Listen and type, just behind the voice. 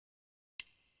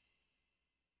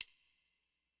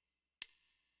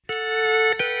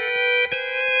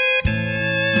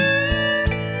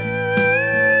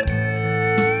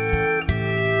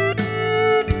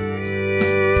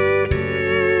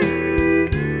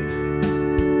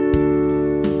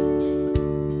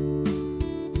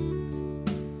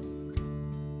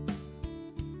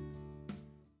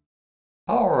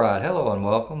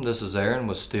this is Aaron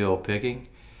with Steel Picking,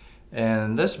 and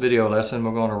in this video lesson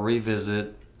we're going to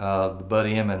revisit the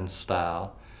Buddy Emmons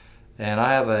style. And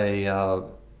I have a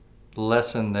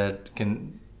lesson that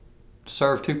can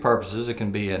serve two purposes. It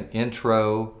can be an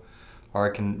intro, or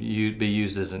it can be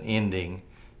used as an ending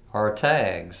or a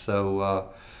tag.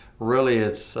 So really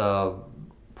it's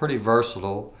pretty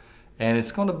versatile, and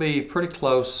it's going to be pretty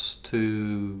close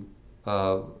to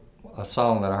a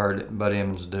song that I heard Buddy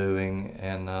Emmons doing,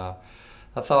 and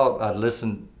I thought I'd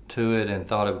listen to it and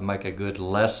thought it would make a good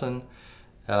lesson.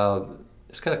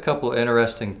 It's got a couple of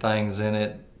interesting things in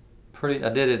it. I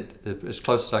did it as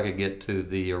close as I could get to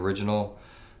the original.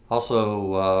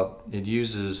 Also, it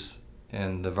uses,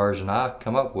 in the version I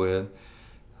come up with,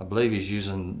 I believe he's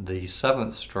using the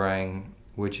 7th string,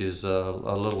 which is a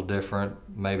little different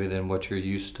maybe than what you're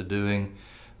used to doing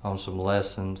on some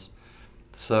lessons.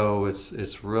 So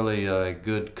it's really a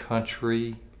good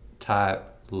country type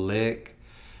lick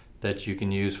that you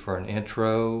can use for an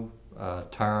intro,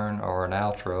 turn, or an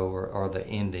outro, or the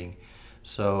ending.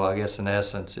 So I guess in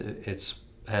essence it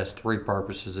has three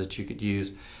purposes that you could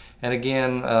use. And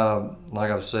again,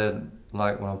 like I've said,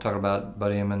 like when I'm talking about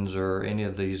Buddy Emmons or any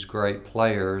of these great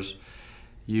players,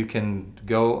 you can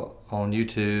go on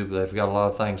YouTube. They've got a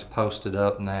lot of things posted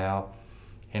up now.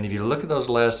 And if you look at those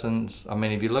lessons,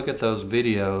 if you look at those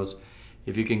videos,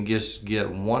 if you can just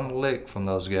get one lick from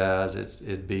those guys,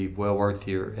 it'd be well worth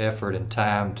your effort and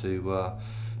time to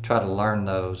try to learn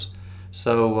those.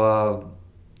 So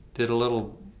did a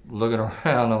little looking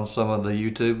around on some of the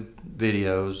YouTube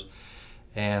videos,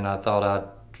 and I thought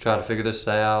I'd try to figure this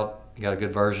out. Got a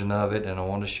good version of it, and I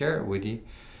want to share it with you.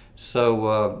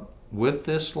 So with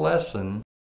this lesson,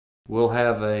 we'll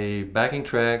have a backing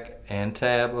track and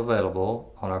tab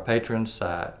available on our Patreon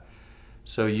site.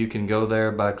 So you can go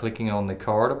there by clicking on the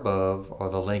card above or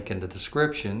the link in the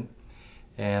description.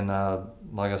 And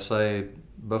like I say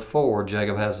before,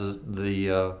 Jacob has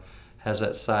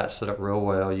that site set up real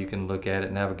well. You can look at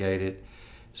it, navigate it,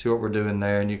 see what we're doing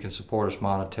there, and you can support us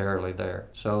monetarily there.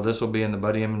 So this will be in the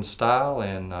Buddy Emmons style,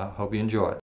 and I hope you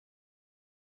enjoy it.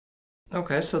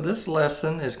 Okay, so this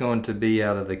lesson is going to be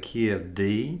out of the key of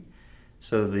D.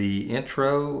 So the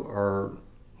intro,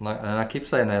 and I keep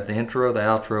saying that, the intro, the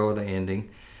outro, or the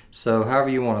ending. So however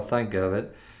you want to think of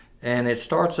it. And it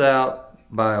starts out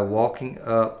by walking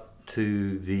up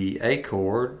to the A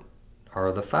chord,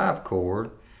 or the 5 chord.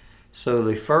 So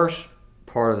the first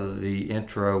part of the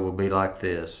intro will be like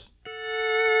this.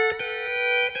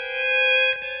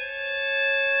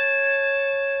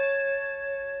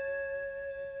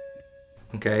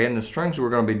 Okay, and the strings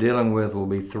we're going to be dealing with will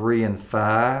be 3 and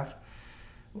 5.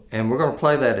 And we're going to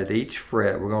play that at each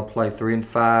fret. We're going to play 3 and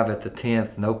 5 at the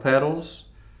 10th, no pedals.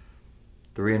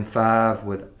 3 and 5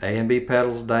 with A and B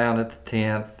pedals down at the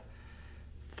 10th.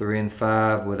 3 and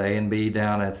 5 with A and B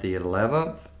down at the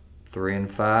 11th. 3 and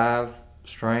 5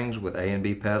 strings with A and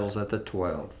B pedals at the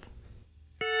 12th.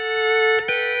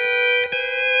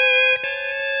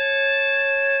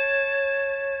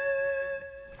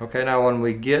 Okay, now when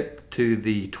we get to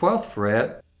the 12th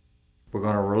fret, we're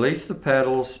going to release the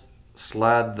pedals,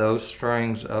 slide those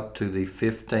strings up to the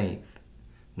 15th,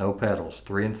 no pedals.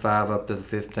 3 and 5 up to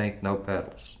the 15th, no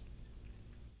pedals.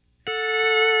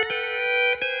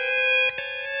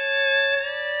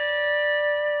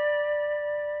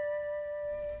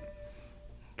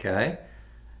 Okay,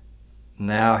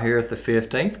 now here at the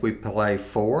 15th, we play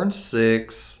 4 and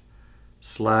 6,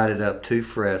 slide it up 2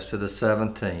 frets to the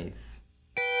 17th.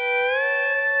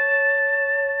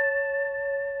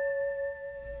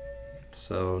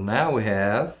 So now we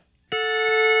have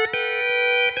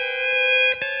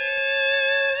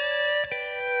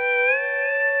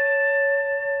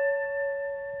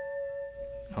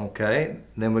okay,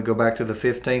 then we go back to the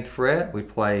 15th fret. We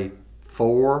play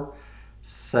 4,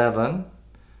 7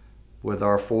 with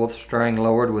our 4th string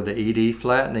lowered with the ED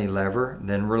flat knee lever,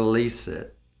 then release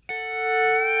it.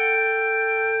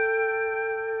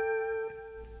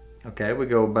 Okay, we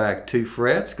go back 2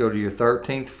 frets, go to your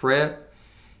 13th fret,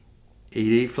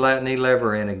 ED flat knee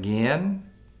lever in again,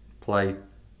 play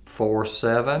 4,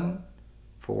 7,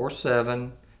 4,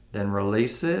 7, then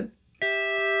release it.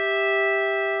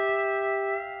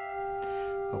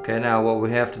 Okay, now what we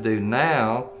have to do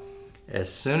now,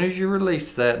 as soon as you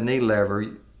release that knee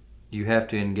lever, you have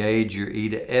to engage your E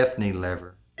to F knee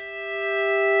lever.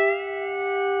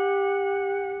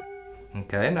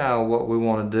 Okay, now what we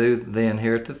want to do then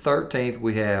here at the 13th,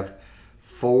 we have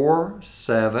 4,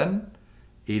 7,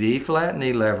 ED flat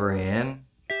knee lever in,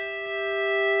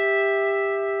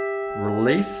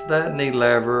 release that knee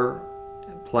lever,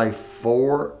 play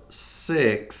 4,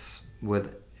 6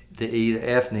 with the E to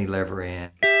F knee lever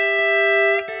in.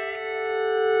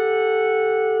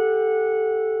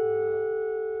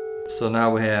 So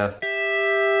now we have.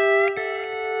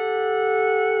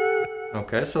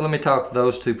 Okay, so let me talk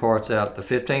those two parts out. At the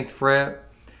 15th fret,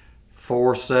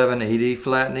 4, 7, E, D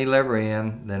flat, and E lever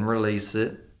in, then release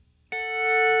it.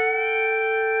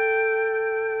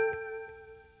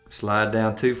 Slide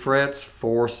down 2 frets,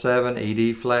 4, 7, E,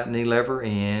 D flat, and E lever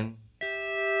in.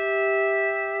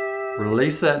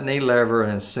 Release that knee lever,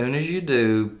 and as soon as you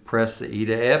do, press the E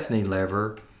to F knee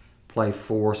lever, play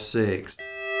 4, 6.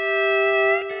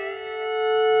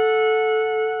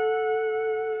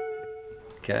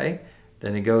 Okay,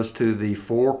 then it goes to the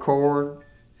 4 chord,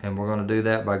 and we're going to do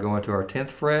that by going to our 10th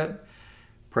fret,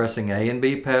 pressing A and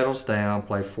B pedals down,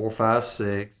 play 4, 5,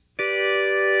 6.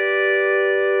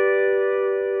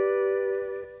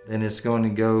 Then it's going to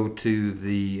go to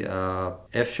the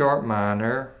F sharp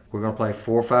minor. We're going to play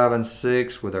 4, 5, and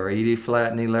 6 with our E, D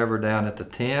flat, and E lever down at the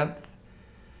 10th.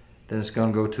 Then it's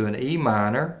going to go to an E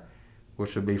minor,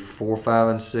 which would be 4, 5,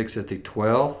 and 6 at the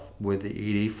 12th with the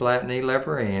E, D flat, and E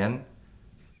lever in.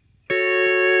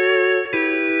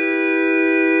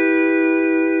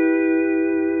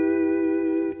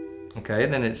 Okay,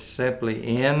 then it simply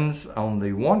ends on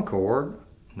the 1 chord.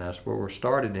 That's where we're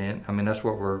started in. I mean, that's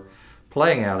what we're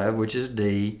playing out of, which is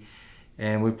D.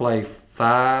 And we play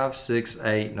 5, 6,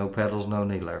 8, no pedals, no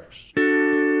knee levers.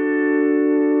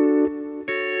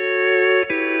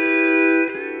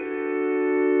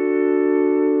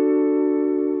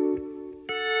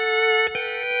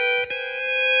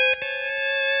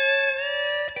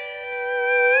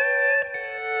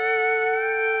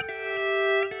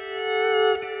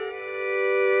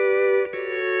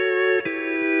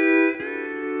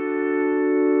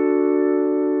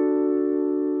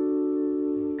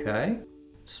 Okay,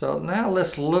 so now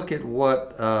let's look at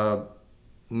what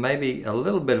maybe a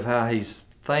little bit of how he's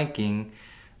thinking.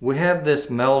 We have this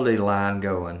melody line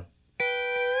going.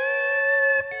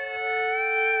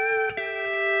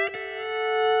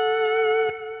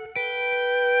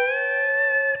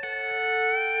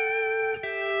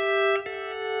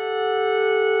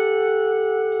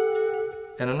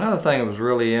 And another thing that was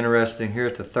really interesting here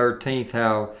at the 13th,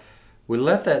 how we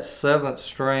let that 7th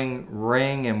string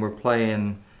ring and we're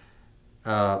playing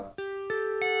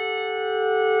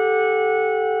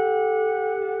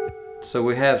so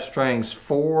we have strings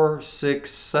 4,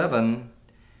 6, 7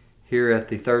 here at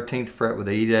the 13th fret with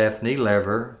the E to F knee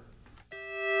lever.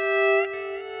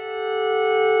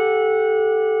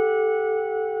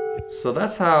 So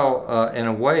that's how, in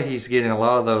a way, he's getting a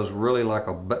lot of those really like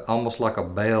almost like a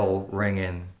bell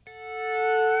ringing.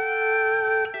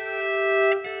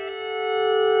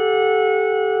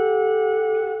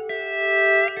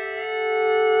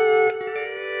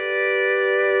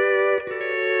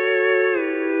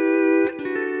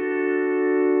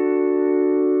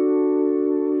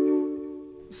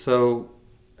 So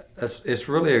it's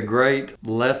really a great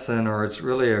lesson, or it's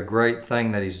really a great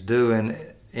thing that he's doing,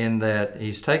 in that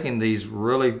he's taking these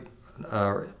really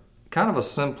kind of a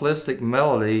simplistic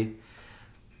melody,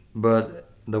 but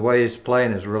the way he's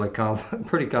playing is really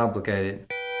pretty complicated.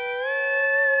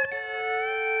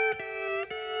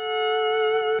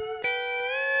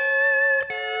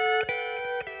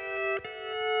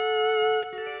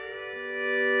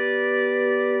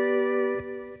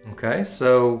 Okay,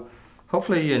 so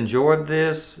hopefully you enjoyed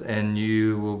this, and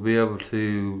you will be able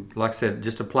to, like I said,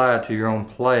 just apply it to your own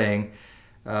playing.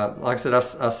 Like I said,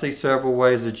 I see several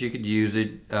ways that you could use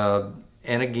it. And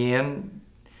again,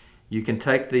 you can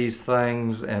take these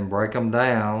things and break them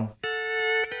down.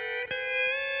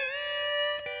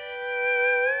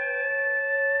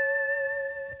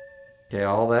 Okay,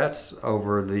 all that's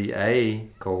over the A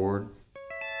chord.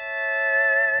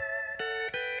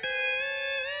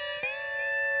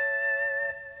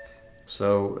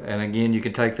 So, and again, you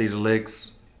can take these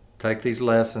licks, take these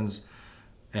lessons,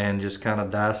 and just kind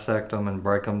of dissect them and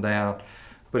break them down.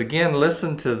 But again,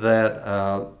 listen to that,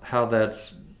 how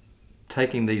that's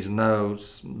taking these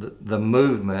notes, the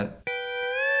movement.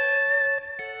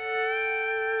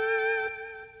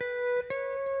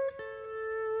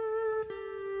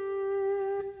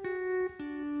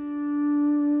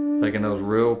 Taking those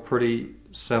real pretty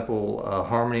simple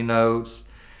harmony notes,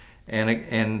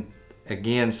 and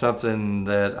again, something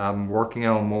that I'm working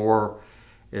on more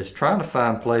is trying to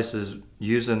find places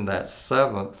using that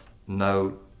 7th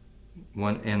note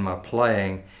when in my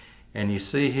playing. And you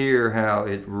see here how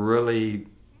it really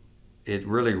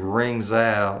rings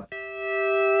out.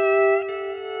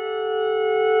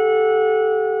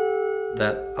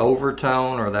 That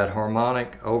overtone, or that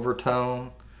harmonic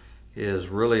overtone, is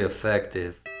really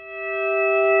effective.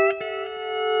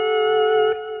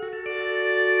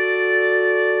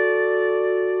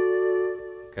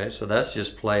 Okay, so that's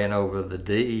just playing over the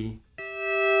D.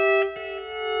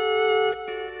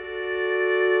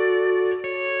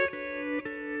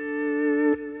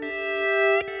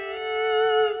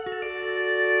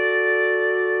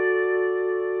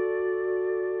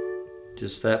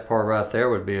 Just that part right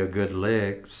there would be a good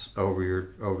lick over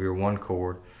your one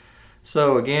chord.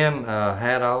 So again,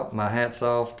 my hat's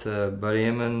off to Buddy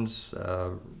Emmons.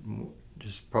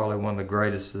 Just probably one of the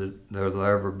greatest that there'll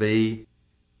ever be,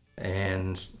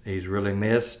 and he's really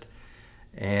missed.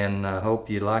 And I hope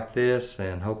you like this,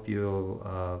 and hope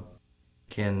you'll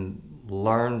can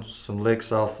learn some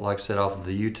licks off, like I said, off of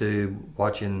the YouTube,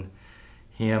 watching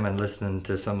him and listening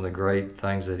to some of the great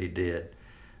things that he did.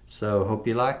 So hope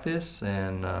you like this,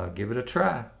 and give it a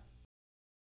try.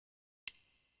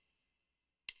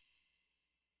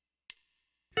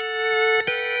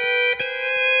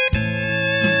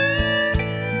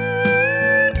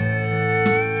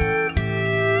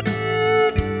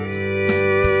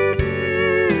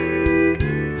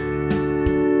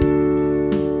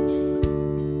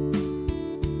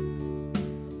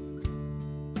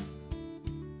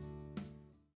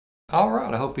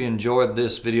 Alright, I hope you enjoyed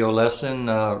this video lesson.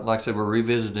 Like I said, we're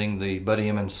revisiting the Buddy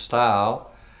Emmons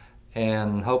style,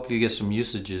 and hope you get some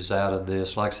usages out of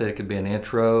this. Like I said, it could be an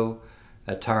intro,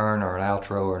 a turn, or an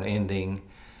outro, or an ending,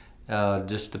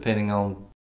 just depending on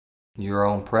your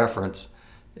own preference.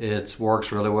 It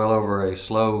works really well over a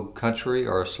slow country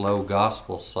or a slow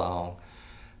gospel song.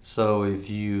 So if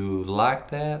you like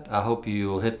that, I hope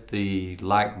you'll hit the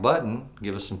like button,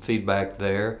 give us some feedback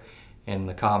there in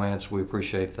the comments. We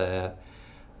appreciate that.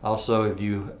 Also, if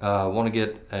you want to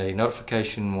get a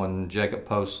notification when Jacob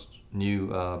posts new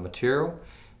material,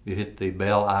 you hit the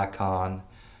bell icon,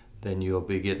 then you'll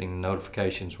be getting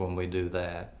notifications when we do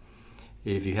that.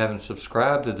 If you haven't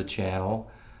subscribed to the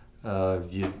channel,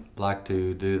 if you'd like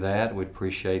to do that, we'd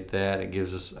appreciate that. It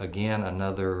gives us, again,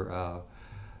 another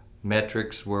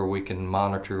metrics where we can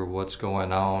monitor what's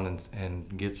going on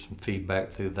and get some feedback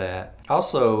through that.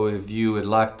 Also, if you would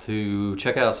like to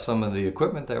check out some of the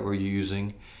equipment that we're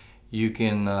using, you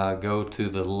can go to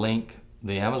the link,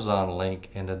 the Amazon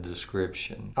link in the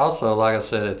description. Also, like I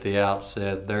said at the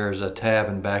outset, there's a tab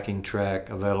and backing track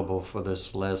available for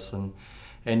this lesson,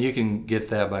 and you can get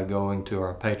that by going to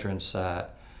our Patreon site.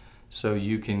 So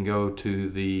you can go to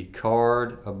the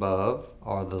card above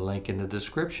or the link in the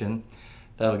description.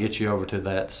 That'll get you over to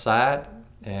that site,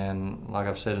 and like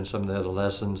I've said in some of the other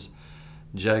lessons,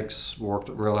 Jake's worked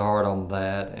really hard on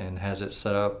that and has it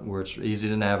set up where it's easy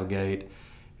to navigate,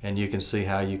 and you can see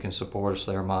how you can support us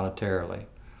there monetarily.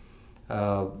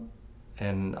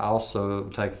 And also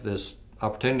take this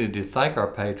opportunity to thank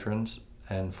our patrons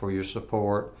and for your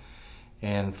support,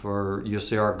 and you'll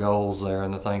see our goals there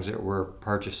and the things that we're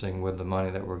purchasing with the money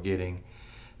that we're getting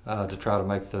to try to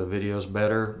make the videos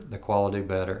better, the quality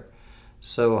better.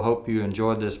 So I hope you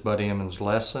enjoyed this Buddy Emmons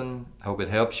lesson. I hope it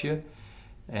helps you.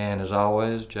 And as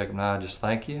always, Jacob and I just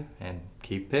thank you and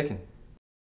keep picking.